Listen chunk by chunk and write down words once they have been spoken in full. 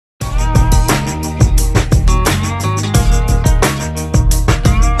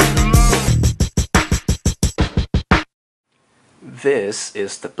This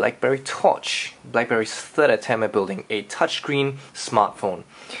is the Blackberry Torch, Blackberry's third attempt at building a touchscreen smartphone.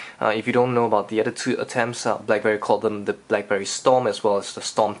 If you don't know about the other two attempts, Blackberry called them the Blackberry Storm as well as the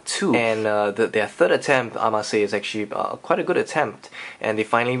Storm 2. And their third attempt, I must say, is actually quite a good attempt. And they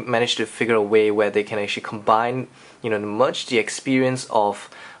finally managed to figure a way where they can actually combine, merge the experience of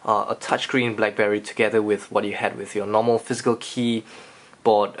a touchscreen Blackberry together with what you had with your normal physical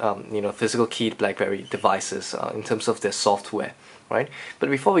keyboard, physical keyed Blackberry devices in terms of their software, right? But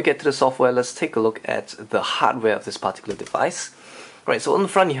before we get to the software, let's take a look at the hardware of this particular device. Right, so on the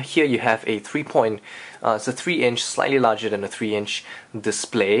front here you have a it's a 3-inch, slightly larger than a 3-inch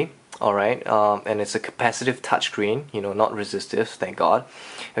display. Alright, and it's a capacitive touchscreen, not resistive, thank God.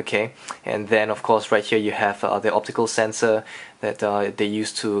 Okay, and then of course right here you have the optical sensor that they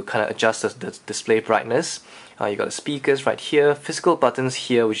use to kind of adjust the display brightness. You got the speakers right here, physical buttons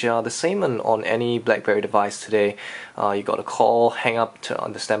here, which are the same on any Blackberry device today. You got a call, hang up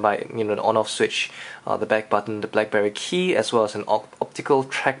on the standby, the on-off switch, the back button, the Blackberry key, as well as an optical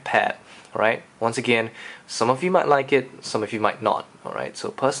trackpad. Alright, once again, some of you might like it, some of you might not. Alright, so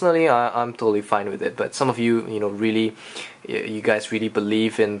personally I'm totally fine with it, but some of you, really, you guys really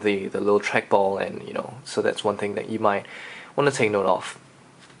believe in the little trackball, and so that's one thing that you might want to take note of.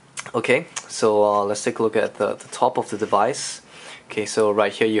 Okay, so let's take a look at the top of the device. Okay, so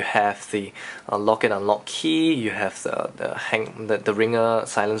right here you have the lock and unlock key, you have the ringer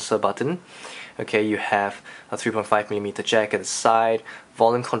silencer button. Okay, you have a 3.5mm jack at the side,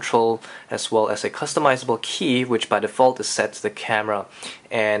 volume control, as well as a customizable key, which by default is set to the camera.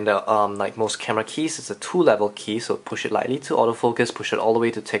 And like most camera keys, it's a 2-level key, so push it lightly to autofocus, push it all the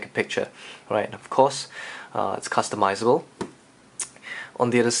way to take a picture. Right, and of course, it's customizable. On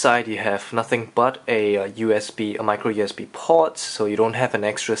the other side, you have nothing but a micro USB port, so you don't have an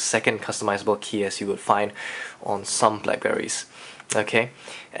extra second customizable key as you would find on some Blackberries. Okay,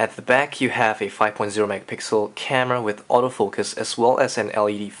 at the back you have a 5.0 megapixel camera with autofocus as well as an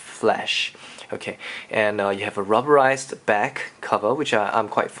LED flash. Okay, and you have a rubberized back cover, which I'm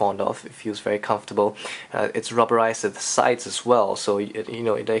quite fond of. It feels very comfortable. It's rubberized at the sides as well, so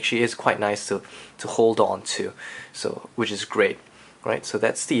it actually is quite nice to hold on to, so which is great. Right, so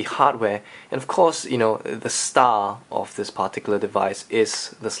that's the hardware, and of course, the star of this particular device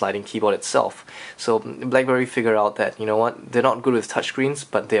is the sliding keyboard itself. So Blackberry figured out that, they're not good with touchscreens,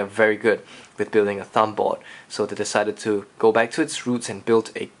 but they are very good with building a thumb board. So they decided to go back to its roots and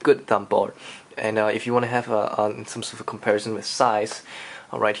build a good thumb board. And if you want to have some sort of a comparison with size,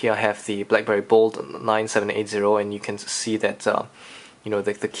 right here I have the Blackberry Bold 9780, and you can see that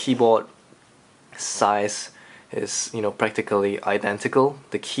the keyboard size is practically identical.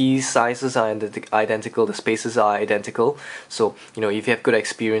 The key sizes are identical, the spaces are identical. So if you have good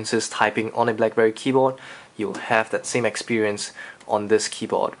experiences typing on a Blackberry keyboard, you'll have that same experience on this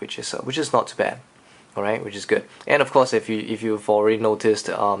keyboard, which is not too bad. Alright, which is good. And of course, if you've already noticed,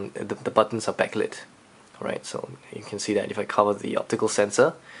 the buttons are backlit. Alright, so you can see that if I cover the optical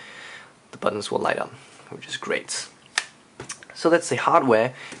sensor, the buttons will light up, which is great. So that's the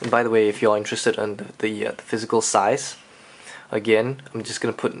hardware, and by the way, if you're interested in the physical size, again, I'm just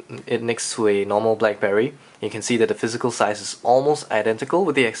going to put it next to a normal Blackberry. You can see that the physical size is almost identical,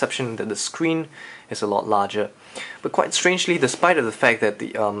 with the exception that the screen is a lot larger. But quite strangely, despite of the fact that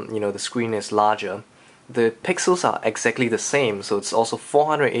the screen is larger, the pixels are exactly the same. So it's also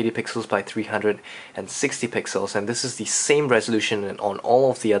 480 pixels by 360 pixels, and this is the same resolution on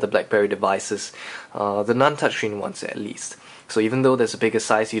all of the other Blackberry devices, the non-touchscreen ones at least. So even though there's a bigger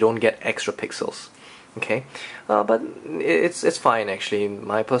size, you don't get extra pixels. Okay, but it's fine actually. In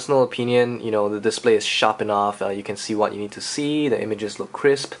my personal opinion, the display is sharp enough. You can see what you need to see. The images look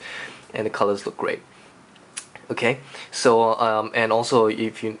crisp, and the colors look great. Okay, so and also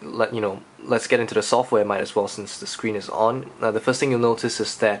if you let's get into the software, might as well, since the screen is on. The first thing you'll notice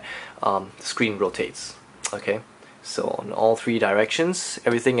is that the screen rotates. Okay, so on all 3 directions,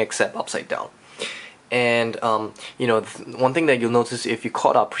 everything except upside down. And one thing that you'll notice if you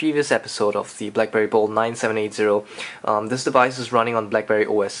caught our previous episode of the Blackberry Bold 9780, this device is running on Blackberry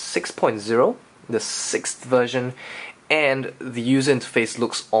OS 6.0, the 6th version, and the user interface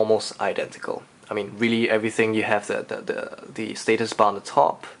looks almost identical. I mean, really everything. You have the status bar on the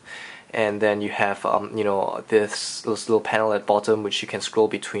top, and then you have this little panel at bottom, which you can scroll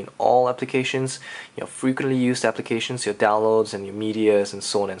between all applications, frequently used applications, your downloads and your medias, and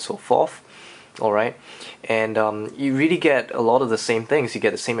so on and so forth. Alright, and you really get a lot of the same things. You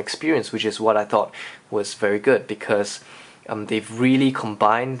get the same experience, which is what I thought was very good, because they've really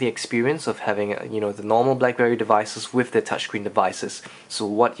combined the experience of having the normal Blackberry devices with their touchscreen devices. So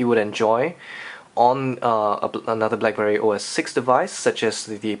what you would enjoy on another BlackBerry OS 6 device, such as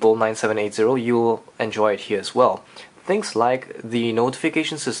the Bold 9780, you'll enjoy it here as well. Things like the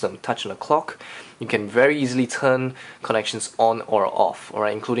notification system, touch on a clock, you can very easily turn connections on or off,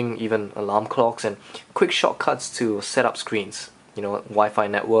 alright, including even alarm clocks and quick shortcuts to set up screens, you know, Wi-Fi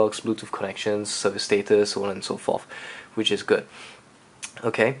networks, Bluetooth connections, service status, so on and so forth, which is good.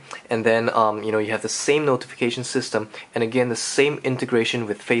 Okay, and then you know, you have the same notification system, and again the same integration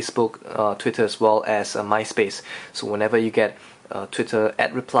with Facebook, Twitter, as well as MySpace. So whenever you get Twitter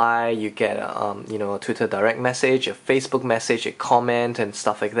ad reply, you get you know, a Twitter direct message, a Facebook message, a comment, and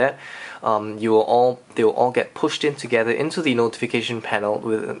stuff like that. They will all get pushed in together into the notification panel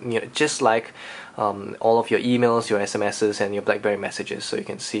with, you know, just like all of your emails, your SMSs, and your BlackBerry messages. So you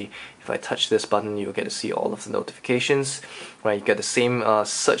can see, if I touch this button, you'll get to see all of the notifications. Right, you get the same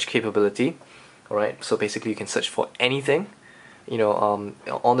search capability. All right, so basically you can search for anything, you know,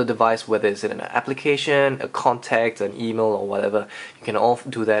 on the device, whether it's in an application, a contact, an email, or whatever. You can all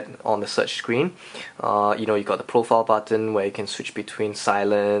do that on the search screen. You know, you got the profile button where you can switch between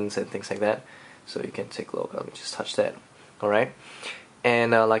silence and things like that. So you can take a look. Let me just touch that. All right.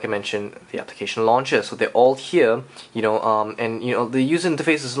 And like I mentioned, the application launcher. So they're all here, you know, and you know, the user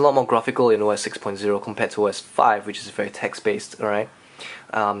interface is a lot more graphical in OS 6.0 compared to OS 5, which is very text-based. All right.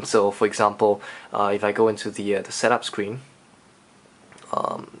 So for example, if I go into the setup screen,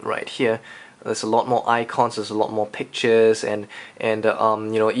 right here, there's a lot more icons, there's a lot more pictures, and you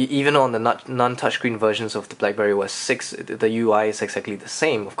know, even on the non-touchscreen versions of the BlackBerry OS 6, the UI is exactly the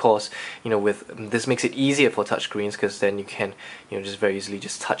same. Of course, you know, with this makes it easier for touchscreens, because then you can, you know, just very easily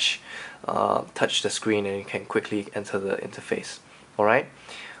just touch the screen, and you can quickly enter the interface. All right.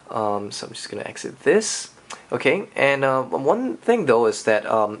 So I'm just gonna exit this. Okay. And one thing though is that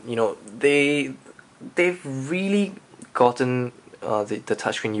you know, they've really gotten the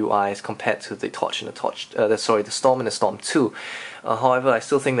touchscreen UIs compared to the Torch and the Storm and the Storm 2. However, I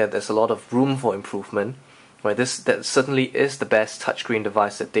still think that there's a lot of room for improvement. Right, that certainly is the best touchscreen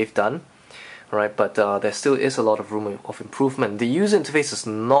device that they've done. Right, but there still is a lot of room of improvement. The user interface is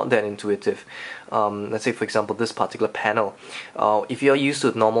not that intuitive. Let's say, for example, this particular panel. If you're used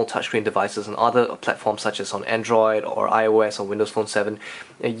to normal touchscreen devices on other platforms such as on Android or iOS or Windows Phone 7,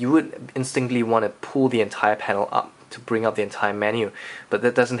 you would instinctively want to pull the entire panel up to bring up the entire menu, but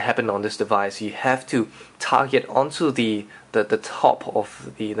that doesn't happen on this device. You have to target onto the top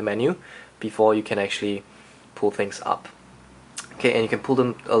of the menu before you can actually pull things up. Okay, and you can pull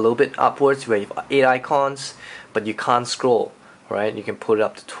them a little bit upwards where you have 8 icons, but you can't scroll. Right, you can pull it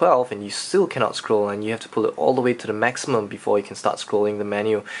up to 12 and you still cannot scroll, and you have to pull it all the way to the maximum before you can start scrolling the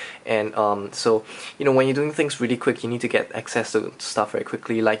menu. And so, you know, when you're doing things really quick, you need to get access to stuff very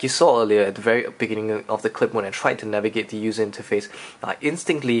quickly. Like you saw earlier at the very beginning of the clip, when I tried to navigate the user interface, I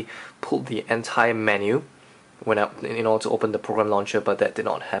instantly pulled the entire menu when in order to open the program launcher, but that did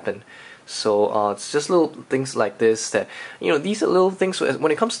not happen. So it's just little things like this that, you know, these are little things when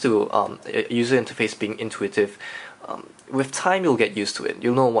it comes to a user interface being intuitive. With time, you'll get used to it.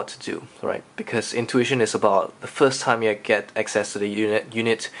 You'll know what to do, right? Because intuition is about the first time you get access to the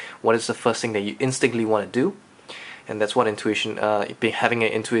unit, what is the first thing that you instinctively want to do, and that's what intuition, having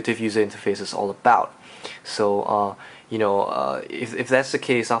an intuitive user interface is all about. So you know, if that's the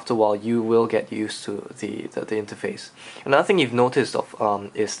case, after a while, you will get used to the interface. Another thing you've noticed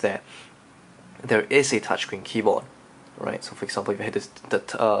is that there is a touchscreen keyboard. Right, so for example, if you hit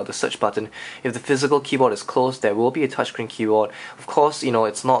the search button, if the physical keyboard is closed, there will be a touchscreen keyboard. Of course, you know,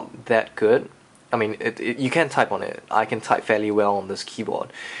 it's not that good. I mean, you can type on it. I can type fairly well on this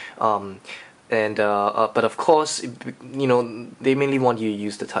keyboard. But of course, you know, they mainly want you to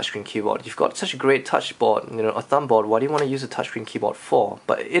use the touchscreen keyboard. You've got such a great touch board, you know, a thumb board. What do you want to use a touchscreen keyboard for?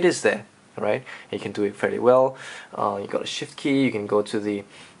 But it is there, right? And you can do it fairly well. You got a shift key. You can go to the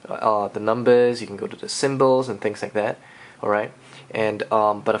numbers. You can go to the symbols and things like that. All right, and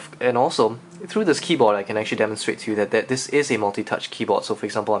also through this keyboard, I can actually demonstrate to you that this is a multi-touch keyboard. So for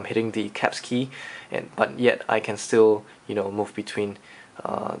example, I'm hitting the caps key, but yet I can still, you know, move between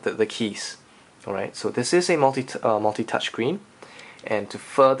the keys. All right, so this is a multi-touch screen, and to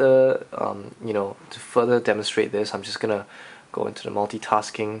further demonstrate this, I'm just gonna go into the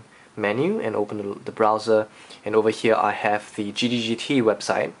multitasking menu and open the browser, and over here I have the GDGT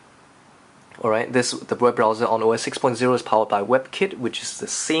website. Alright, the web browser on OS 6.0 is powered by WebKit, which is the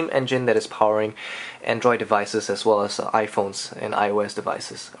same engine that is powering Android devices as well as iPhones and iOS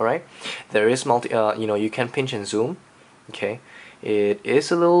devices. Alright, there is you can pinch and zoom. Okay, it is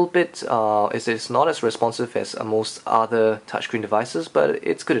a little bit, it's not as responsive as most other touchscreen devices, but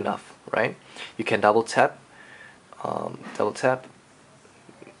it's good enough. Right, you can double tap.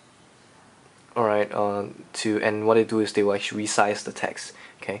 Alright, and what they do is they will actually resize the text.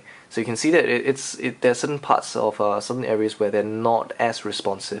 Okay, so you can see that there are certain parts of certain areas where they're not as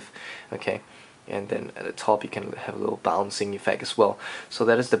responsive. Okay, and then at the top you can have a little bouncing effect as well. So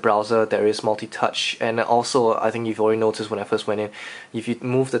that is the browser. There is multi-touch, and also I think you've already noticed when I first went in, if you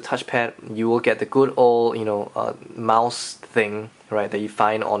move the touchpad, you will get the good old mouse thing, right, that you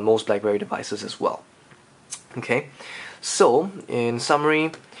find on most BlackBerry devices as well. Okay, so in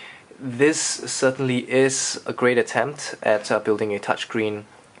summary, this certainly is a great attempt at building a touchscreen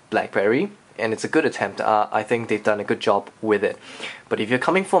BlackBerry, and it's a good attempt. I think they've done a good job with it. But if you're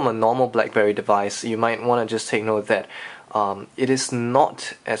coming from a normal BlackBerry device, you might want to just take note that it is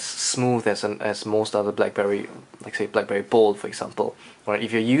not as smooth as most other BlackBerry, like say BlackBerry Bold, for example. Right?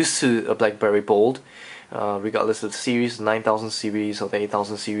 If you're used to a BlackBerry Bold, regardless of the series, 9000 series or the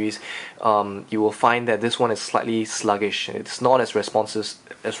 8000 series, you will find that this one is slightly sluggish. It's not as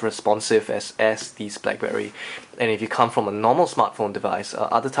responsive as these BlackBerry. And if you come from a normal smartphone device,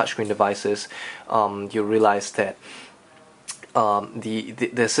 other touchscreen devices, you'll realize that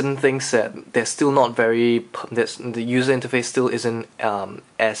there's certain things that they're still not very, the user interface still isn't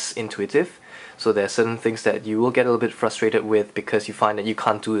as intuitive. So there are certain things that you will get a little bit frustrated with because you find that you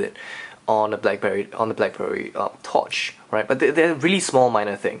can't do it on the BlackBerry Torch, right? But they're really small,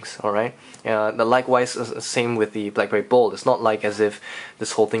 minor things, all right. Likewise, same with the BlackBerry Bold. It's not like as if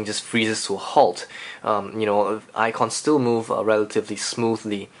this whole thing just freezes to a halt. Icons still move relatively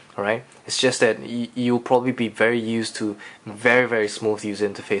smoothly, all right. It's just that you'll probably be very used to very, very smooth user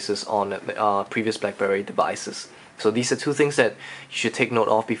interfaces on previous BlackBerry devices. So these are two things that you should take note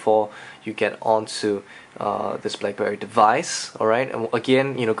of before you get onto this BlackBerry device. All right, and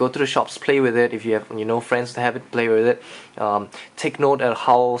again, go to the shops, play with it. If you have friends that have it, play with it. Take note of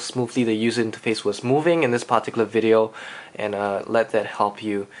how smoothly the user interface was moving in this particular video, and let that help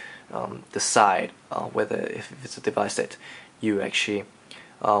you decide whether if it's a device that you actually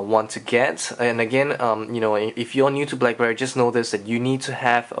want to get. And again, if you're new to BlackBerry, just know this, that you need to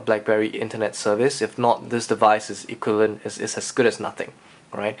have a BlackBerry internet service. If not, this device is as good as nothing.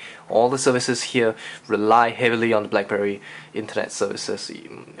 Alright, all the services here rely heavily on the BlackBerry internet services.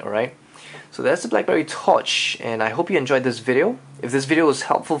 Alright, so that's the BlackBerry Torch, and I hope you enjoyed this video. If this video was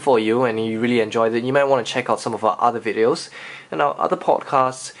helpful for you and you really enjoyed it, you might want to check out some of our other videos and our other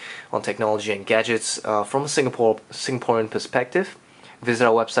podcasts on technology and gadgets from a Singaporean perspective. Visit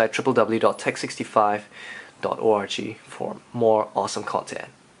our website www.tech65.org for more awesome content.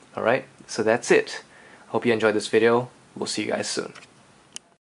 Alright, so that's it. Hope you enjoyed this video. We'll see you guys soon.